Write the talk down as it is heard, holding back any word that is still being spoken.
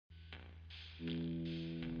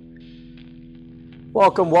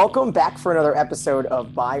Welcome back for another episode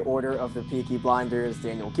of By Order of the Peaky Blinders.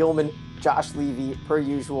 Daniel Gilman, Josh Levy, per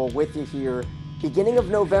usual, with you here. Beginning of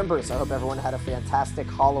November, so I hope everyone had a fantastic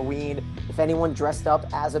Halloween. If anyone dressed up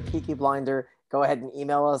as a Peaky Blinder, go ahead and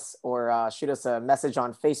email us or shoot us a message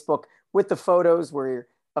on Facebook with the photos. We're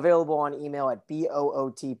available on email at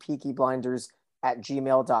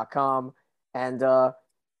bootpeakyblinders@gmail.com. And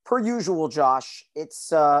per usual, Josh,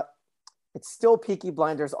 it's still Peaky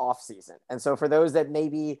Blinders off season. And so for those that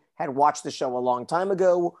maybe had watched the show a long time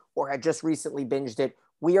ago or had just recently binged it,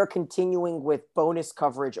 we are continuing with bonus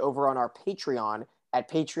coverage over on our Patreon at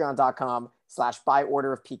patreon.com/by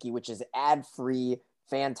order of Peaky, which is ad-free,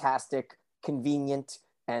 fantastic, convenient,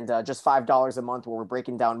 and just $5 a month, where we're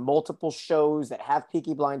breaking down multiple shows that have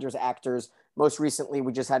Peaky Blinders actors. Most recently,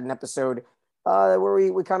 we just had an episode where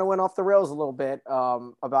we kind of went off the rails a little bit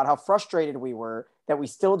about how frustrated we were that we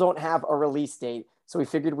still don't have a release date. So we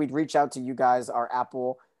figured we'd reach out to you guys, our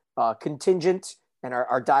Apple contingent, and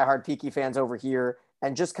our diehard Peaky fans over here,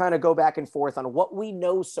 and just kind of go back and forth on what we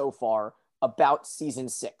know so far about season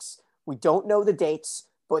 6. We don't know the dates,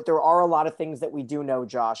 but there are a lot of things that we do know,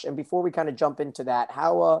 Josh. And before we kind of jump into that,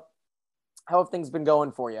 how have things been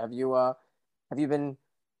going for you? Have you been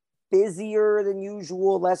busier than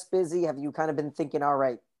usual, less busy? Have you kind of been thinking, all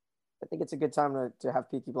right, I think it's a good time to have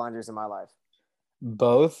Peaky Blinders in my life?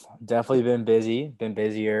 Both. Definitely been busy, been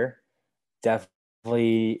busier.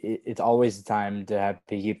 Definitely, it's always the time to have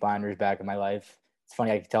Peaky Blinders back in my life. It's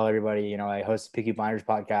funny, I can tell everybody, I host a Peaky Blinders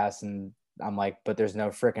podcast, and I'm like, but there's no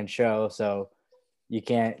freaking show, so you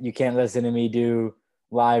can't listen to me do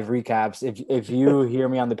live recaps. If you hear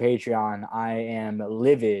me on the Patreon, I am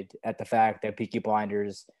livid at the fact that Peaky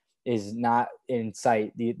Blinders is not in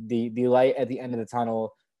sight. The light at the end of the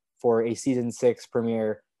tunnel for a season 6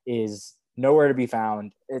 premiere is nowhere to be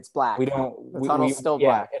found. It's black. We don't. The tunnel's still yeah,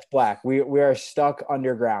 black. it's black. We are stuck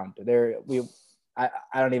underground. I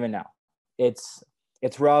don't even know. It's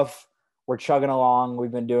rough. We're chugging along.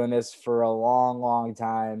 We've been doing this for a long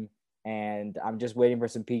time, and I'm just waiting for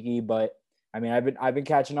some Peaky. But I mean, I've been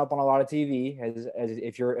catching up on a lot of TV. As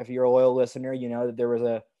if you're a loyal listener, you know that there was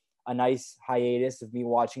a nice hiatus of me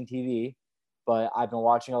watching TV, but I've been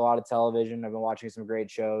watching a lot of television. I've been watching some great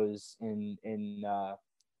shows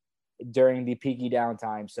during the Peaky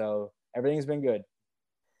downtime. So everything's been good.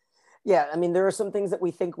 Yeah, I mean, there are some things that we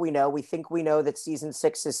think we know. We think we know that season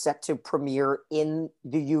 6 is set to premiere in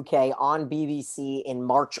the UK on BBC in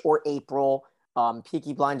March or April.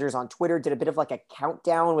 Peaky Blinders on Twitter did a bit of like a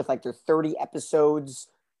countdown with like their 30 episodes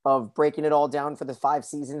of breaking it all down for the 5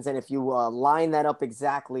 seasons. And if you line that up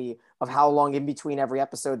exactly of how long in between every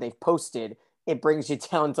episode they've posted, it brings you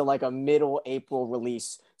down to like a middle April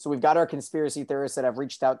release. So we've got our conspiracy theorists that have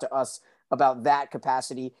reached out to us about that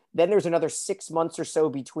capacity. Then there's another 6 months or so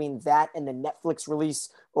between that and the Netflix release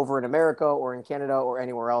over in America or in Canada or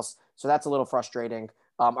anywhere else. So that's a little frustrating.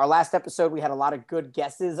 Our last episode, we had a lot of good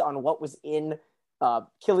guesses on what was in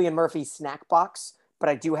Cillian Murphy's snack box, but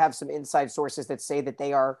I do have some inside sources that say that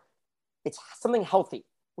it's something healthy.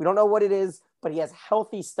 We don't know what it is, but he has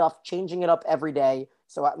healthy stuff, changing it up every day.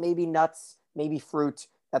 So maybe nuts, maybe fruit.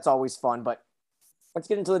 That's always fun. But let's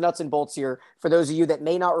get into the nuts and bolts here. For those of you that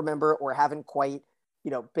may not remember or haven't quite,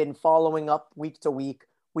 been following up week to week,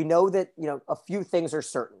 we know that, a few things are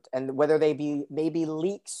certain. And whether they be maybe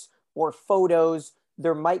leaks or photos,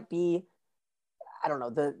 there might be, I don't know,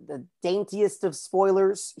 the daintiest of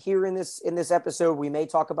spoilers here in this episode. We may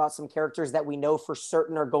talk about some characters that we know for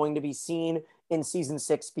certain are going to be seen in season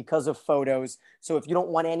 6 because of photos. So if you don't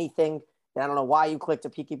want anything, then I don't know why you clicked a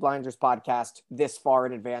Peaky Blinders podcast this far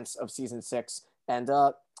in advance of season 6. And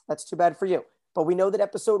that's too bad for you. But we know that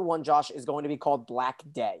episode 1, Josh, is going to be called Black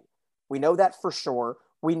Day. We know that for sure.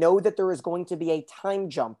 We know that there is going to be a time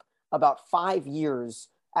jump about 5 years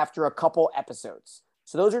after a couple episodes.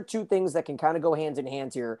 So those are two things that can kind of go hand in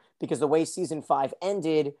hand here, because the way season 5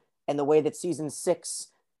 ended and the way that season 6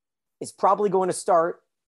 is probably going to start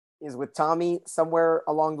is with Tommy somewhere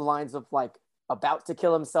along the lines of like about to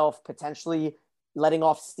kill himself, potentially letting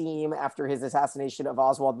off steam after his assassination of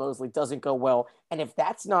Oswald Mosley doesn't go well. And if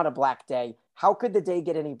that's not a black day, how could the day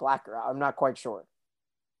get any blacker? I'm not quite sure.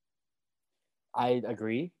 I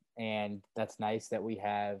agree. And that's nice that we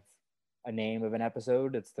have a name of an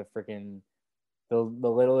episode. It's the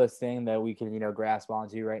littlest thing that we can, grasp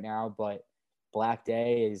onto right now. But Black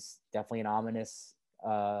Day is definitely an ominous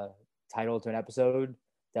title to an episode.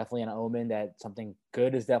 Definitely an omen that something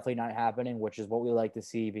good is definitely not happening, which is what we like to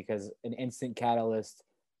see, because an instant catalyst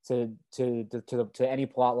to any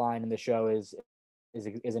plot line in the show is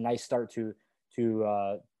a nice start to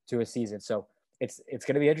a season. So it's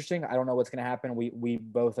going to be interesting. I don't know what's going to happen. We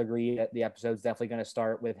both agree that the episode's definitely going to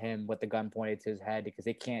start with him with the gun pointed to his head because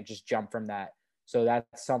they can't just jump from that. So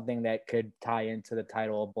that's something that could tie into the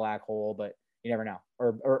title of Black Hole, but you never know.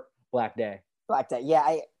 Or Black Day. Black Day.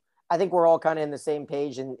 Yeah, I think we're all kind of in the same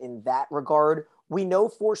page in that regard. We know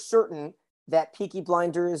for certain that Peaky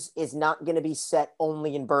Blinders is not going to be set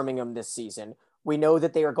only in Birmingham this season. We know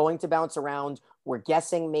that they are going to bounce around. We're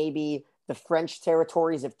guessing maybe the French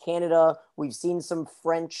territories of Canada. We've seen some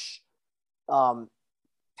French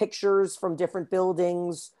pictures from different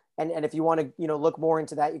buildings. And if you want to, look more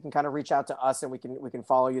into that, you can kind of reach out to us and we can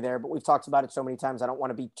follow you there. But we've talked about it so many times. I don't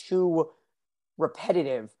want to be too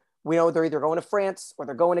repetitive. We know they're either going to France or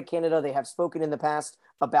they're going to Canada. They have spoken in the past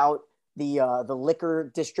about the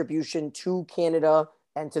liquor distribution to Canada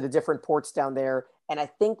and to the different ports down there. And I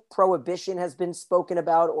think prohibition has been spoken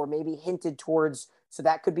about or maybe hinted towards. So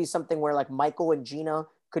that could be something where like Michael and Gina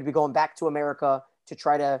could be going back to America to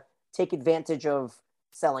try to take advantage of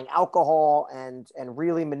selling alcohol and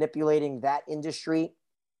really manipulating that industry.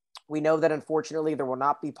 We know that unfortunately there will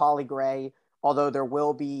not be Polly Gray, although there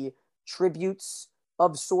will be tributes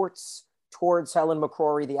of sorts towards Helen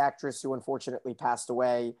McCrory, the actress who unfortunately passed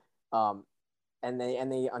away. And they,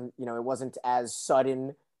 it wasn't as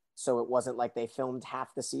sudden. So it wasn't like they filmed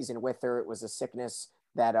half the season with her. It was a sickness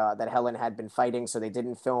that Helen had been fighting. So they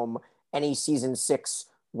didn't film any season 6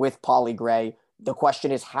 with Polly Gray. The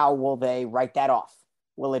question is, how will they write that off?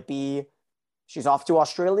 Will it be she's off to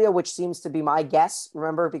Australia, which seems to be my guess,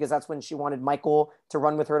 remember, because that's when she wanted Michael to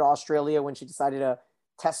run with her to Australia when she decided to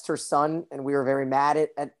test her son. And we were very mad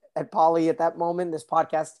at Polly at that moment. This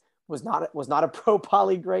podcast was not a pro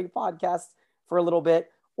Polly Gray podcast for a little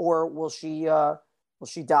bit. Or will she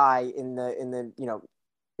die in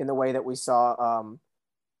the way that we saw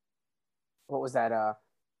what was that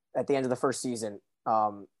at the end of the first season?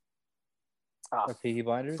 Peaky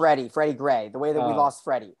Blinders? Freddie Gray, the way that we lost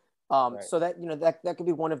Freddie. Right. So that, that could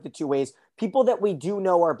be one of the two ways. People that we do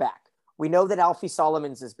know are back. We know that Alfie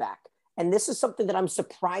Solomons is back. And this is something that I'm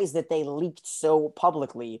surprised that they leaked so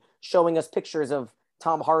publicly, showing us pictures of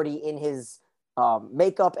Tom Hardy in his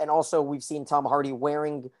makeup. And also we've seen Tom Hardy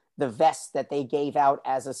wearing the vest that they gave out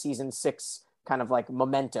as a season 6 kind of like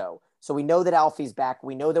memento. So we know that Alfie's back.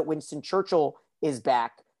 We know that Winston Churchill is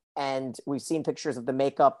back. And we've seen pictures of the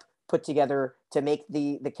makeup put together to make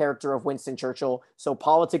the character of Winston Churchill. So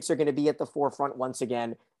politics are going to be at the forefront once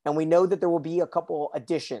again. And we know that there will be a couple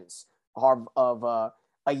additions of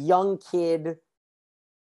a young kid,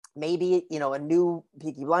 maybe, a new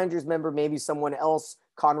Peaky Blinders member, maybe someone else.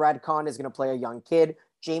 Conrad Khan is going to play a young kid.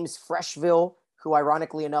 James Freshville, who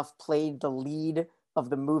ironically enough played the lead of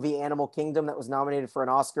the movie Animal Kingdom that was nominated for an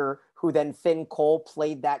Oscar, who then Finn Cole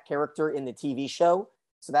played that character in the TV show.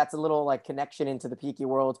 So that's a little like connection into the Peaky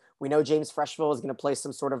world. We know James Freshville is going to play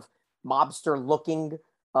some sort of mobster looking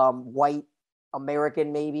white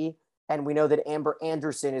American maybe. And we know that Amber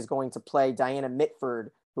Anderson is going to play Diana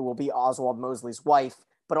Mitford, who will be Oswald Mosley's wife,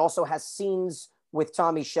 but also has scenes with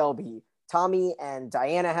Tommy Shelby. Tommy and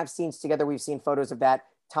Diana have scenes together. We've seen photos of that.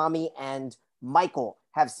 Tommy and Michael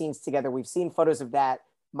have scenes together. We've seen photos of that.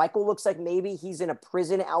 Michael looks like maybe he's in a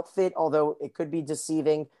prison outfit, although it could be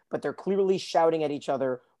deceiving, but they're clearly shouting at each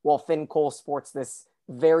other while Finn Cole sports this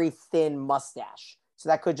very thin mustache. So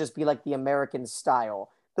that could just be like the American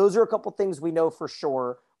style. Those are a couple things we know for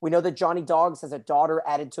sure. We know that Johnny Dogs has a daughter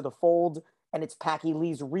added to the fold, and it's Packy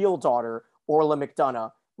Lee's real daughter, Orla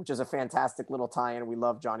McDonough, which is a fantastic little tie-in. We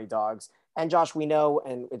love Johnny Dogs. And Josh, we know,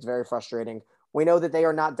 and it's very frustrating, we know that they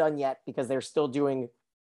are not done yet because they're still doing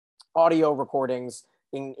audio recordings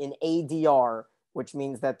in ADR, which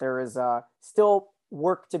means that there is still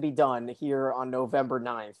work to be done here on November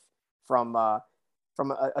 9th from a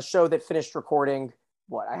show that finished recording.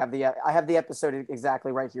 I have the episode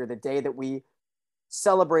exactly right here. The day that we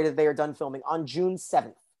celebrated they are done filming on June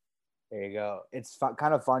 7th. There you go. It's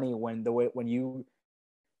kind of funny when you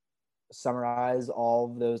summarize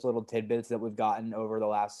all of those little tidbits that we've gotten over the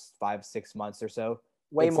last 5-6 months or so.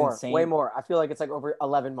 Way more. I feel like it's like over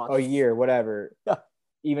 11 months. A year, whatever.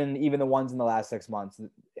 even the ones in the last 6 months,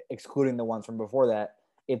 excluding the ones from before that.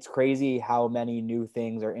 It's crazy how many new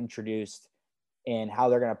things are introduced and how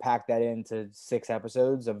they're going to pack that into 6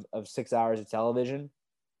 episodes of 6 hours of television,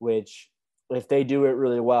 which if they do it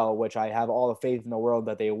really well, which I have all the faith in the world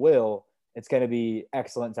that they will, it's going to be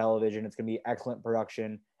excellent television. It's going to be excellent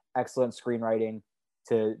production, excellent screenwriting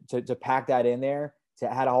to pack that in there, to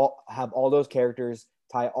have all those characters,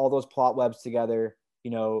 tie all those plot webs together,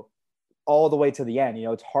 all the way to the end.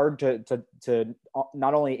 It's hard to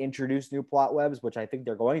not only introduce new plot webs, which I think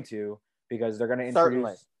they're going to, because they're going to introduce.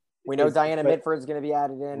 Certainly. We know Diana Mitford is going to be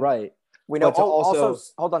added in. Right. We know. But to Oh, also,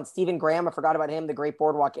 also, hold on, Stephen Graham. I forgot about him. The great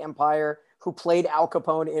Boardwalk Empire, who played Al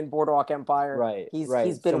Capone in Boardwalk Empire. right, He's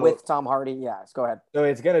right. been with Tom Hardy. Yes, go ahead. So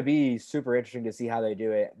it's gonna be super interesting to see how they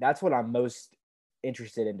do it. That's what I'm most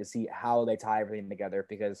interested in, to see how they tie everything together,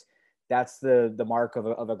 because that's the mark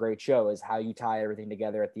of a great show, is how you tie everything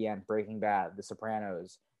together at the end. Breaking Bad, The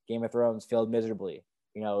Sopranos, Game of Thrones failed miserably.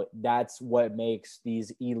 That's what makes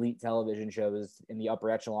these elite television shows in the upper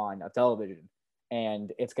echelon of television.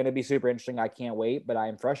 And it's going to be super interesting. I can't wait, but I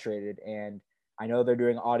am frustrated. And I know they're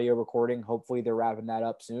doing audio recording. Hopefully they're wrapping that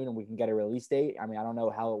up soon and we can get a release date. I mean, I don't know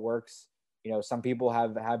how it works. Some people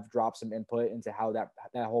have dropped some input into how that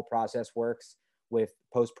whole process works with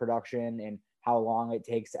post-production and how long it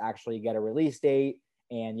takes to actually get a release date.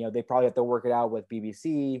 And they probably have to work it out with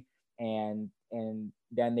BBC, and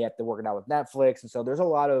then they have to work it out with Netflix. And so there's a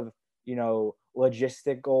lot of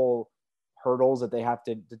logistical hurdles that they have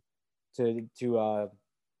to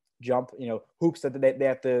jump, hoops that they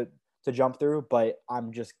have to jump through. But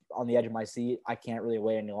I'm just on the edge of my seat. I can't really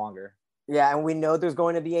wait any longer. Yeah, and we know there's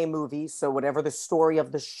going to be a movie, so whatever the story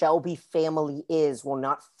of the Shelby family is will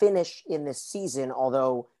not finish in this season,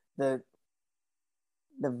 although the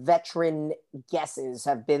veteran guesses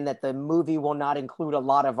have been that the movie will not include a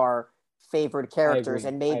lot of our favorite characters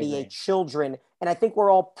and maybe a children. And I think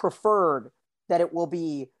we're all preferred that it will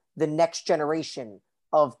be the next generation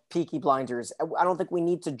of Peaky Blinders. I don't think we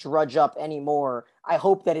need to drudge up anymore. I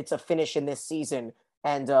hope that it's a finish in this season.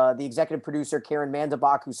 And the executive producer, Karen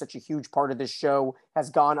Mandabach, who's such a huge part of this show, has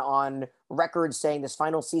gone on record saying this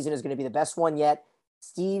final season is going to be the best one yet.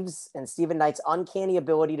 Steve's and Stephen Knight's uncanny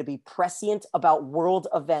ability to be prescient about world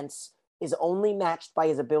events is only matched by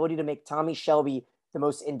his ability to make Tommy Shelby the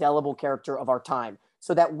most indelible character of our time.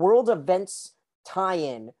 So that world events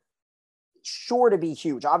tie-in, sure to be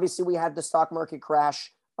huge. Obviously, we had the stock market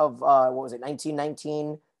crash of,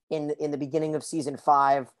 1919 in the beginning of season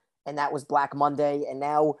 5, and that was Black Monday. And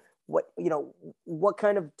now what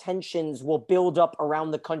kind of tensions will build up around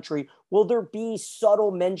the country? Will there be subtle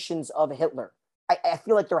mentions of Hitler? I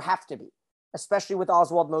feel like there have to be, especially with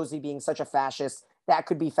Oswald Mosley being such a fascist. That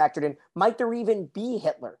could be factored in. Might there even be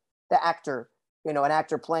Hitler, the actor, an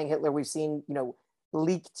actor playing Hitler? We've seen,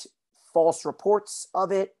 leaked false reports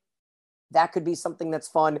of it. That could be something that's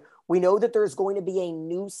fun. We know that there's going to be a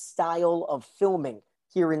new style of filming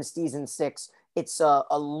here in season 6. It's a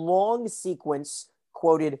long sequence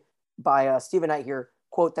quoted by Stephen Knight here.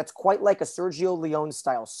 Quote, that's quite like a Sergio Leone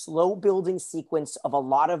style, slow building sequence of a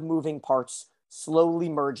lot of moving parts slowly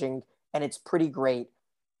merging, and it's pretty great.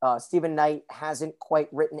 Stephen Knight hasn't quite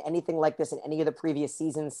written anything like this in any of the previous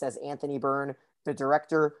seasons, says Anthony Byrne, the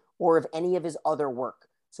director, or of any of his other work.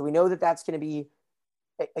 So we know that that's going to be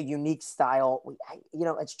a unique style.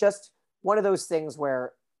 It's just one of those things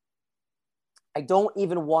where I don't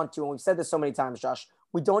even want to, and we've said this so many times, Josh,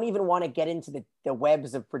 we don't even want to get into the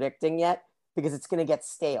webs of predicting yet, because it's going to get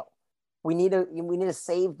stale. We need to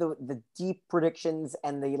save the deep predictions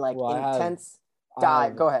and the intense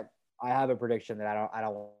dive. Go ahead. I have a prediction that I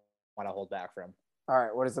don't want to hold back from. All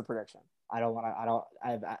right, what is the prediction?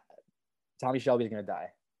 Tommy Shelby's going to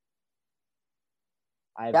die.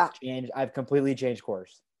 I've completely changed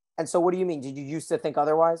course. And so what do you mean? Did you used to think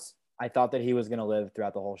otherwise? I thought that he was going to live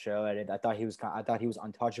throughout the whole show. I thought he was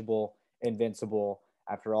untouchable, invincible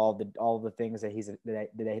after all the things that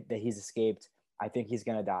he's escaped. I think he's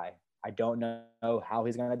going to die. I don't know how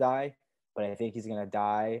he's going to die, but I think he's going to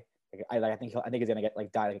die. I think he's going to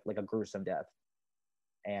die like a gruesome death.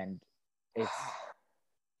 And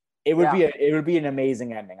it would be an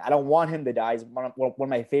amazing ending. I don't want him to die. He's one of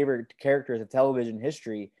my favorite characters of television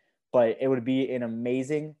history, but it would be an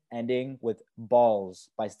amazing ending with balls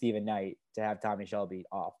by Stephen Knight to have Tommy Shelby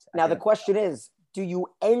off. Now the question is, do you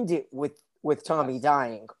end it with Tommy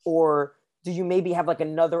dying, or do you maybe have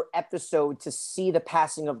another episode to see the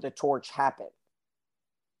passing of the torch happen?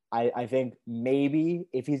 I think maybe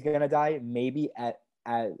if he's gonna die, maybe at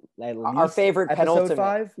least our favorite penultimate.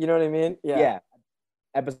 5. You know what I mean? Yeah.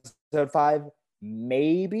 Episode 5,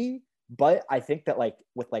 maybe. But I think that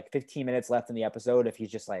with 15 minutes left in the episode, if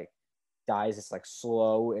he's just dies this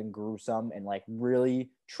slow and gruesome and really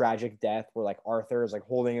tragic death where Arthur is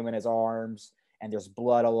holding him in his arms and there's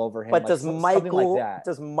blood all over him. But does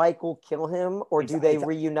Michael kill him, or do they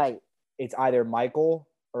reunite? It's either Michael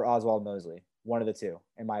or Oswald Mosley. One of the two,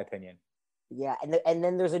 in my opinion. Yeah, and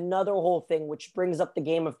then there's another whole thing which brings up the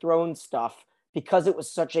Game of Thrones stuff, because it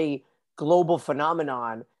was such a global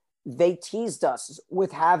phenomenon. They teased us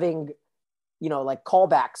with having,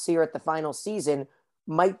 callbacks here at the final season.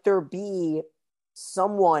 Might there be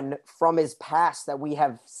someone from his past that we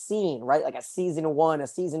have seen, right? Like a season 1, a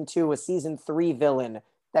season 2, a season 3 villain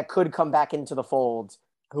that could come back into the fold.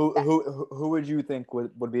 Who would you think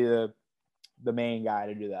would be the main guy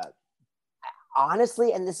to do that?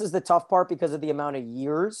 Honestly, and this is the tough part because of the amount of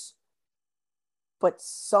years, but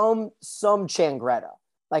some Changretta,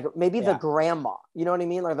 like maybe the grandma, you know what I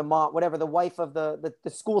mean? Or the mom, whatever, the wife of the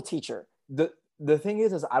school teacher. The thing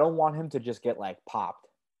is I don't want him to just get like popped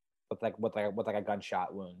with a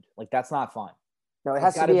gunshot wound. Like that's not fun. No, it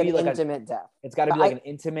has to be an intimate death. It's got to be like an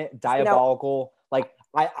intimate, diabolical. Like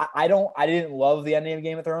I didn't love the ending of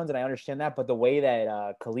Game of Thrones, and I understand that, but the way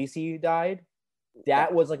that Khaleesi died,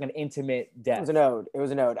 that was like an intimate death. It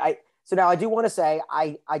was an ode. So now I do want to say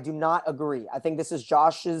I do not agree. I think this is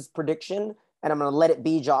Josh's prediction, and I'm going to let it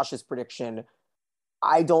be Josh's prediction.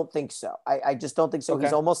 I don't think so. I just don't think so. Okay.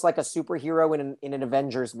 He's almost like a superhero in an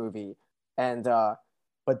Avengers movie, and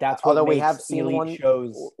but that's what although we have seen one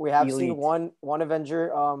shows. We have seen one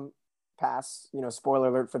Avenger pass. You know, spoiler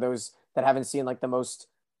alert for those that haven't seen like the most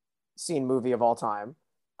seen movie of all time.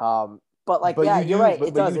 But you're right.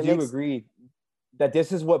 But you do agree that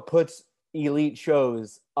this is what puts elite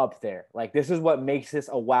shows up there. Like this is what makes this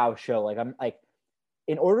a wow show. Like I'm like,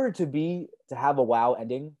 in order to have a wow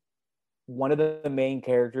ending, one of the main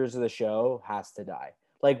characters of the show has to die.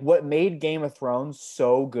 Like what made Game of Thrones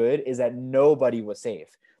so good is that nobody was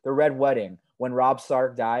safe. The Red Wedding, when Robb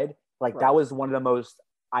Stark died, like that was one of the most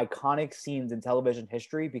iconic scenes in television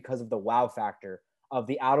history because of the wow factor of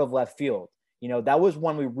the out of left field. You know, that was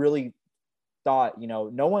one we really thought, you know,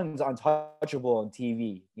 no one's untouchable on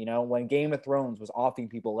TV. You know, when Game of Thrones was offing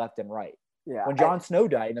people left and right. Yeah. When Jon Snow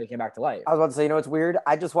died, he came back to life. I was about to say, you know, it's weird.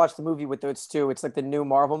 I just watched the movie with those two. It's like the new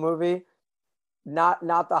Marvel movie. Not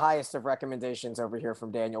the highest of recommendations over here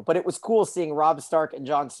from Daniel, but it was cool seeing Robb Stark and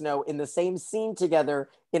Jon Snow in the same scene together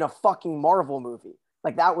in a fucking Marvel movie.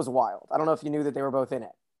 Like that was wild. I don't know if you knew that they were both in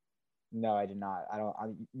it. No, I did not.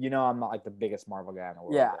 I'm not like the biggest Marvel guy in the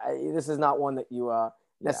world. Yeah, this is not one that you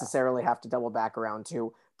necessarily have to double back around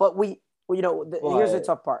to. But here's the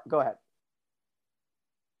tough part. Go ahead.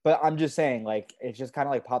 But I'm just saying, like, it's just kind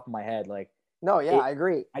of like popped in my head. Like, no, yeah, I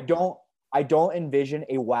agree. I don't envision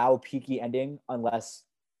a wow peaky ending unless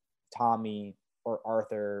Tommy or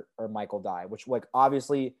Arthur or Michael die, which like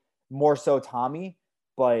obviously more so Tommy,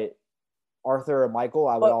 but Arthur or Michael,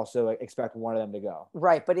 I would also expect one of them to go.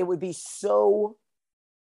 Right, but it would be so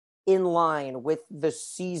in line with the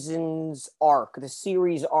season's arc, the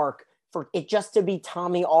series arc, for it just to be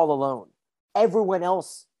Tommy all alone. Everyone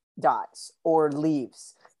else dies or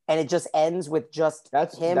leaves, and it just ends with just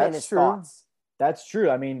him and his thoughts. That's true.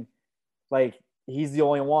 I mean, like he's the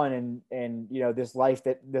only one, and you know this life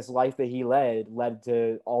that he led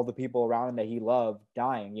to all the people around him that he loved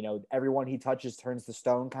dying. You know, everyone he touches turns to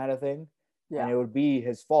stone, kind of thing. Yeah. And it would be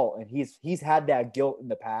his fault, and he's had that guilt in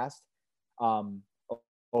the past,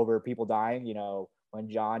 over people dying. You know, when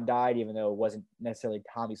John died, even though it wasn't necessarily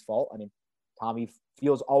Tommy's fault. I mean, Tommy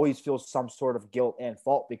always feels some sort of guilt and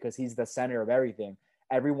fault because he's the center of everything.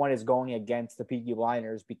 Everyone is going against the Peaky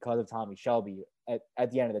Blinders because of Tommy Shelby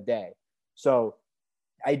at the end of the day. So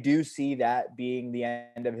I do see that being the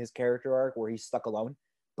end of his character arc where he's stuck alone.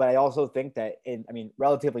 But I also think that,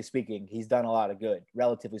 relatively speaking, he's done a lot of good.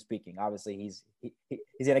 Relatively speaking, obviously he's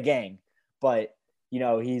in a gang, but you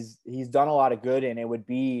know he's done a lot of good, and it would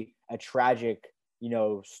be a tragic, you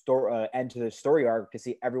know, end to the story arc to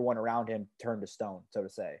see everyone around him turn to stone, so to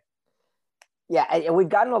say. Yeah, and we've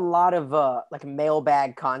gotten a lot of like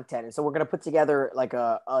mailbag content, and so we're gonna put together like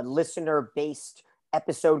a listener-based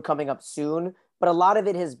episode coming up soon. But a lot of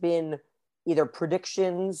it has been either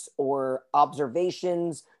predictions or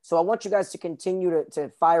observations. So I want you guys to continue to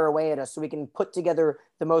fire away at us so we can put together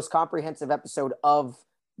the most comprehensive episode of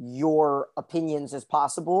your opinions as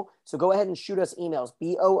possible. So go ahead and shoot us emails,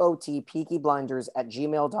 BOOT,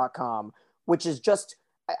 peakyblinders@gmail.com, which is just,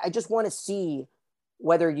 I just want to see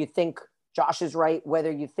whether you think Josh is right,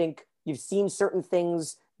 whether you think you've seen certain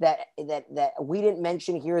things that we didn't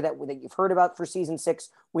mention here that you've heard about for season 6.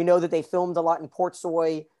 We know that they filmed a lot in Port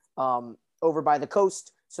Soy, over by the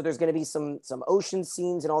coast. So there's going to be some ocean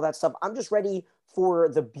scenes and all that stuff. I'm just ready for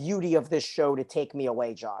the beauty of this show to take me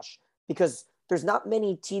away, Josh, because there's not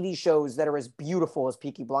many TV shows that are as beautiful as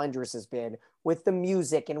Peaky Blinders has been, with the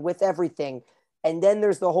music and with everything. And then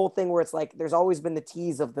there's the whole thing where it's like, there's always been the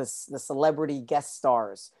tease of the celebrity guest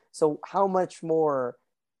stars. So how much more,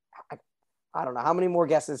 I don't know, how many more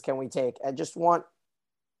guesses can we take? I just want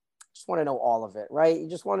to know all of it, right? I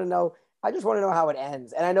just want to know how it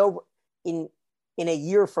ends. And I know in a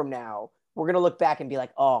year from now, we're going to look back and be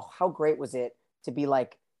like, oh, how great was it to be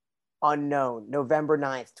like unknown, November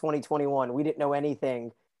 9th, 2021. We didn't know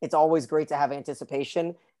anything. It's always great to have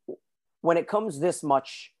anticipation. When it comes this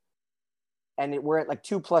much and we're at like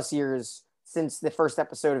 2+ years since the first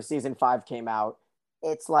episode of season 5 came out.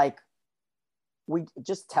 It's like, we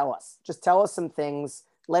just tell us some things,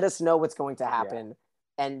 let us know what's going to happen.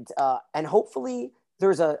 And hopefully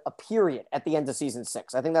there's a period at the end of season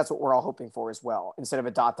 6. I think that's what we're all hoping for as well, instead of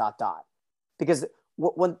a ... Because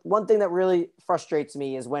one thing that really frustrates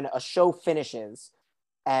me is when a show finishes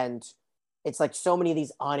and it's like so many of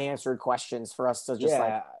these unanswered questions for us to just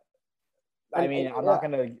like. I mean, I'm not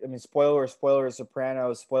gonna. I mean, spoiler,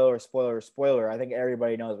 Sopranos, spoiler. I think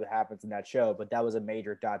everybody knows what happens in that show, but that was a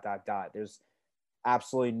major ... There's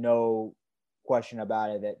absolutely no question about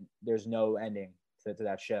it that there's no ending to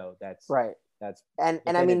that show. That's right. That's and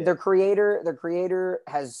I mean, their creator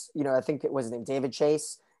has, I think it was his name, David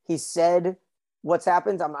Chase. He said what's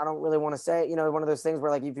happened. I don't really want to say, one of those things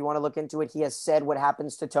where, like, if you want to look into it, he has said what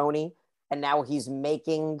happens to Tony, and now he's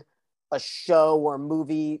making a show or a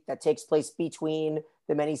movie that takes place between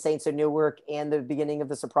The Many Saints of Newark and the beginning of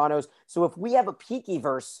The Sopranos. So if we have a Peaky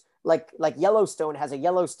verse, like Yellowstone has a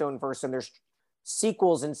Yellowstone verse, and there's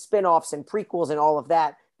sequels and spin-offs and prequels and all of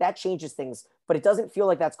that, that changes things. But it doesn't feel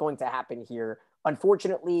like that's going to happen here.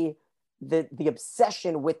 Unfortunately, the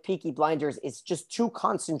obsession with Peaky Blinders is just too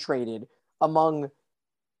concentrated among,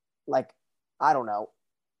 like, I don't know,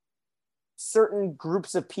 certain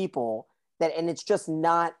groups of people, and it's just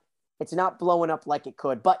not, it's not blowing up like it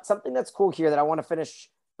could. But something that's cool here that I want to finish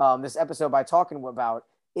this episode by talking about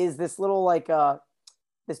is this little, like,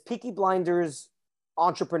 this Peaky Blinders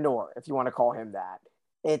entrepreneur, if you want to call him that.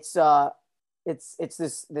 It's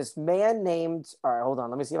this man named, all right, hold on,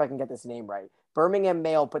 let me see if I can get this name right. Birmingham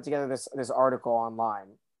Mail put together this article online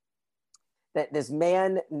that this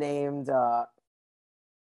man named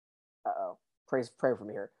pray for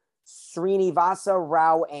me here, Srinivasa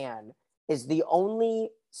Rao Ann, is the only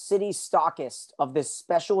city stockist of this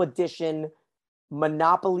special edition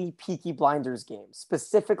Monopoly Peaky Blinders game,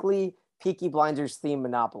 specifically Peaky Blinders themed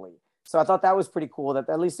Monopoly. So I thought that was pretty cool, that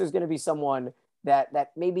at least there's going to be someone that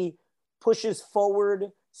maybe pushes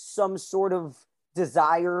forward some sort of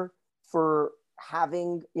desire for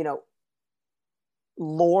having,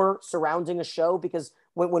 lore surrounding a show. Because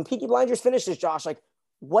when Peaky Blinders finishes, Josh, like,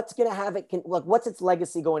 what's going to have it, like, what's its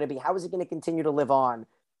legacy going to be? How is it going to continue to live on?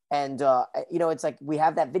 And, it's like, we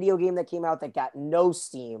have that video game that came out that got no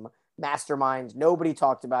steam, Mastermind. Nobody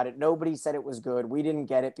talked about it. Nobody said it was good. We didn't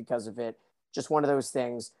get it because of it. Just one of those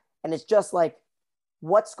things. And it's just like,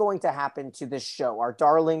 what's going to happen to this show, our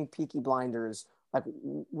darling Peaky Blinders? Like,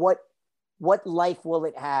 what life will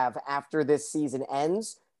it have after this season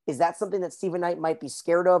ends? Is that something that Stephen Knight might be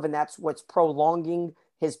scared of, and that's what's prolonging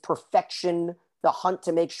his perfection, the hunt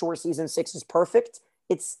to make sure season 6 is perfect?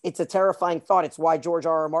 It's a terrifying thought. It's why George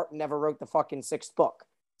R.R. Martin never wrote the fucking 6th book.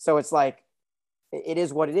 So it's like, it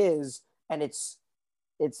is what it is, and it's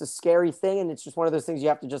a scary thing, and it's just one of those things you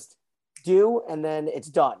have to just do, and then it's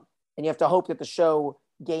done. And you have to hope that the show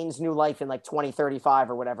gains new life in like 2035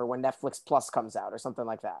 or whatever, when Netflix Plus comes out or something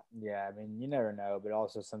like that. Yeah, I mean, you never know, but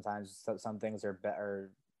also sometimes some things are better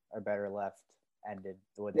left ended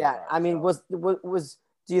the way they are. I mean, so. was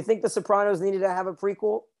do you think The Sopranos needed to have a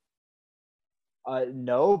prequel?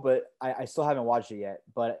 No, but I still haven't watched it yet.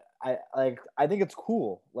 But I think it's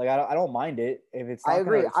cool. Like, I don't mind it if it's. Not I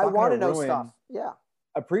agree. I want to know stuff. Yeah,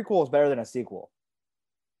 a prequel is better than a sequel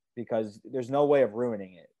because there's no way of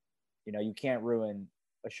ruining it. You can't ruin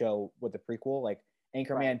a show with a prequel. Like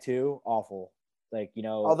Anchorman 2, awful. Like,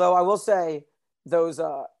 Although I will say those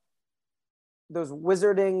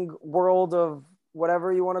Wizarding World of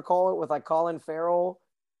whatever you want to call it, with like Colin Farrell,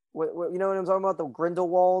 you know what I'm talking about? The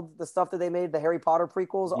Grindelwald, the stuff that they made, the Harry Potter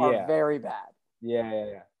prequels are very bad.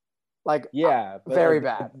 Yeah. Like, but, very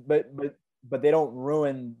bad. But they don't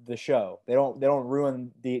ruin the show. They don't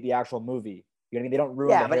ruin the actual movie. They don't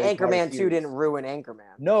ruin. Yeah, but Anchorman 2 didn't ruin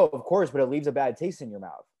Anchorman. No, of course, but it leaves a bad taste in your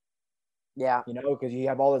mouth. Yeah. Because you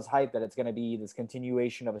have all this hype that it's going to be this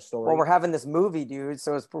continuation of a story. Well, we're having this movie, dude,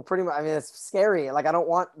 so it's pretty much, I mean, it's scary. Like, I don't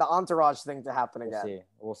want the Entourage thing to happen again.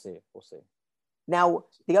 We'll see. Now,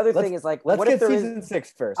 the other thing is, like, let's get season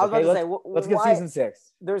 6 first. I was about to say, let's get season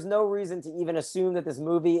 6. There's no reason to even assume that this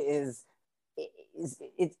movie is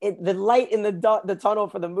the light in the tunnel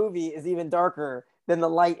for the movie is even darker than the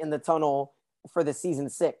light in the tunnel for the season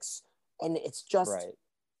 6. And it's just right.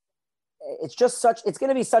 It's going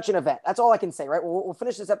to be such an event. That's all I can say, right? We'll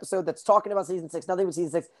finish this episode that's talking about season 6, nothing but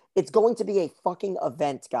season 6. It's going to be a fucking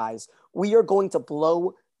event, guys. We are going to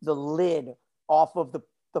blow the lid off of the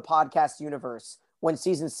podcast universe when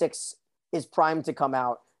season 6 is primed to come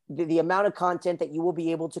out. The amount of content that you will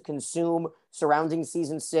be able to consume surrounding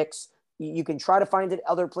season 6, you can try to find it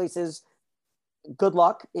other places. Good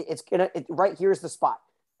luck. Right here's the spot.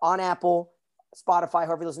 On Apple, Spotify,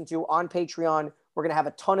 however you listen to, on Patreon. We're going to have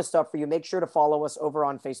a ton of stuff for you. Make sure to follow us over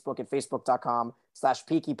on Facebook at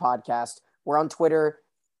facebook.com/Peaky Podcast. We're on Twitter.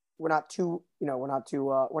 We're not too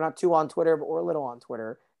on Twitter, but we're a little on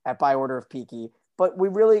Twitter at By Order of Peaky. But we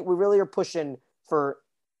really are pushing for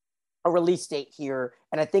a release date here.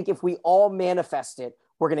 And I think if we all manifest it,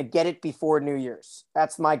 we're going to get it before New Year's.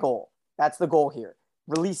 That's my goal. That's the goal here.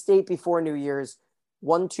 Release date before New Year's.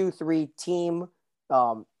 1, 2, 3 team.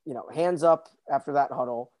 Hands up after that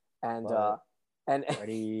huddle. And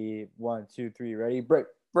ready, 1, 2, 3, ready,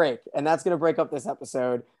 break. And that's going to break up this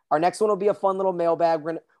episode. Our next one will be a fun little mailbag.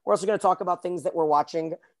 We're also going to talk about things that we're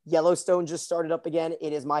watching. Yellowstone just started up again.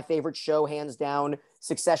 It is my favorite show, hands down.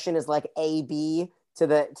 Succession is like A-B to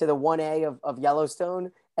the 1A of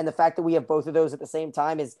Yellowstone. And the fact that we have both of those at the same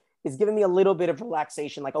time is giving me a little bit of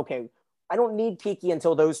relaxation. Like, okay, I don't need Peaky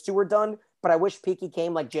until those two are done, but I wish Peaky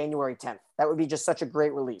came like January 10th. That would be just such a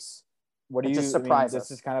great release. What do you just surprise us?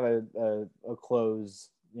 This is kind of a close,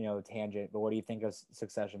 tangent, but what do you think of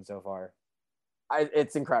Succession so far?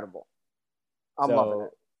 It's incredible. I'm loving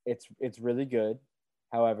it. It's really good.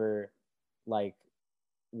 However, like,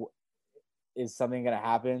 is something going to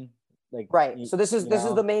happen? Like, right. So this is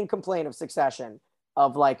the main complaint of Succession,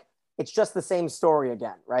 of like, it's just the same story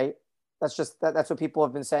again, right? That's just that's what people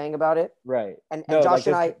have been saying about it. Right. And Josh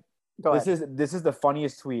and I go ahead. This is the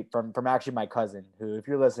funniest tweet from actually my cousin, who, if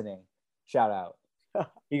you're listening, shout out.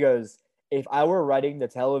 He goes, "If I were writing the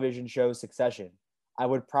television show Succession, I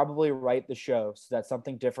would probably write the show so that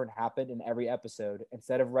something different happened in every episode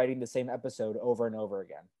instead of writing the same episode over and over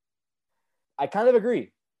again." I kind of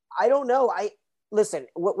agree. I don't know. Listen,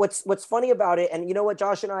 what's funny about it, and you know what,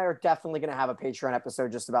 Josh and I are definitely going to have a Patreon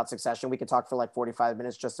episode just about Succession. We could talk for like 45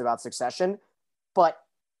 minutes just about Succession.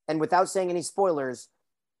 And without saying any spoilers,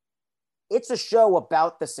 it's a show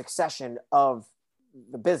about the succession of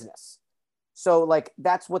the business. So like,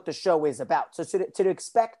 that's what the show is about. So to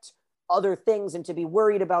expect other things and to be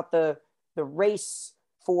worried about the race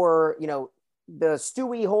for, the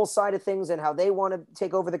Stewie whole side of things and how they want to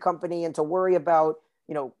take over the company, and to worry about,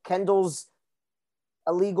 Kendall's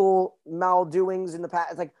illegal maldoings in the past.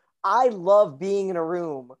 It's like, I love being in a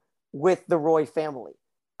room with the Roy family.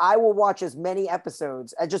 I will watch as many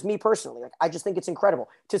episodes as just me personally. Like, I just think it's incredible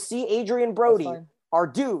to see Adrian Brody, our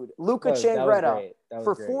dude, Luca Changretta,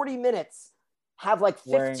 for 40 minutes have like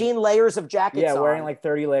 15 layers of jackets. Yeah, wearing like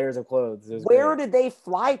 30 layers of clothes. Where did they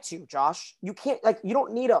fly to, Josh? You can't, you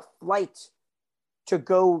don't need a flight to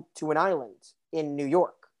go to an island in New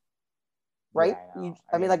York, right? Yeah,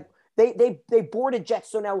 I mean, they boarded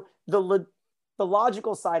jets. So now the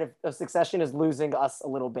logical side of Succession is losing us a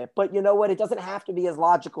little bit. But you know what? It doesn't have to be as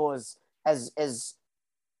logical as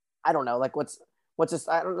I don't know, like what's this?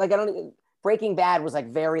 Breaking Bad was like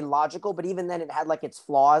very logical, but even then it had like its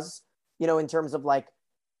flaws, in terms of like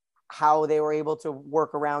how they were able to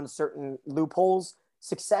work around certain loopholes.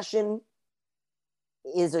 Succession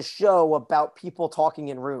is a show about people talking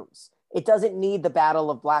in rooms. It doesn't need the Battle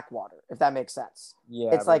of Blackwater, if that makes sense.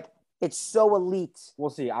 Yeah. It's like, it's so elite. We'll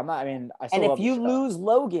see. And if you lose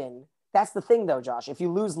Logan, that's the thing though, Josh. If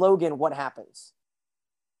you lose Logan, what happens?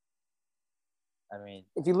 I mean,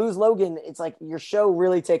 if you lose Logan, it's like your show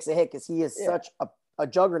really takes a hit because he is such a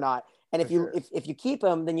juggernaut. And if you keep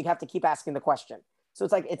him, then you have to keep asking the question. So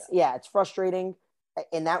it's like, it's frustrating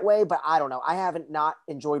in that way, but I don't know. I haven't not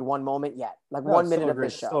enjoyed one moment yet. Like 1 minute of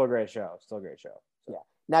this show. Still a great show. Yeah.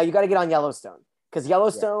 Now you got to get on Yellowstone, because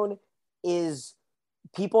Yellowstone is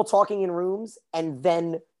people talking in rooms and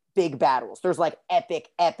then big battles. There's like epic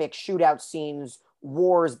shootout scenes,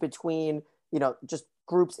 wars between, just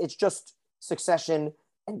groups. It's just Succession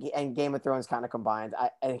and Game of Thrones kind of combined.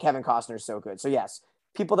 And Kevin Costner is so good. So yes,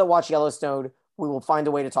 people that watch Yellowstone, we will find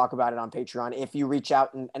a way to talk about it on Patreon if you reach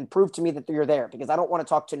out and prove to me that you're there, because I don't want to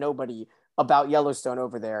talk to nobody about Yellowstone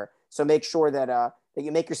over there. So make sure that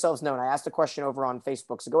you make yourselves known. I asked a question over on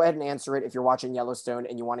Facebook, so go ahead and answer it if you're watching Yellowstone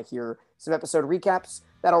and you want to hear some episode recaps.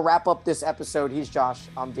 That'll wrap up this episode. He's Josh,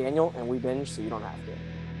 I'm Daniel, and we binge so you don't have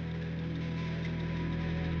to.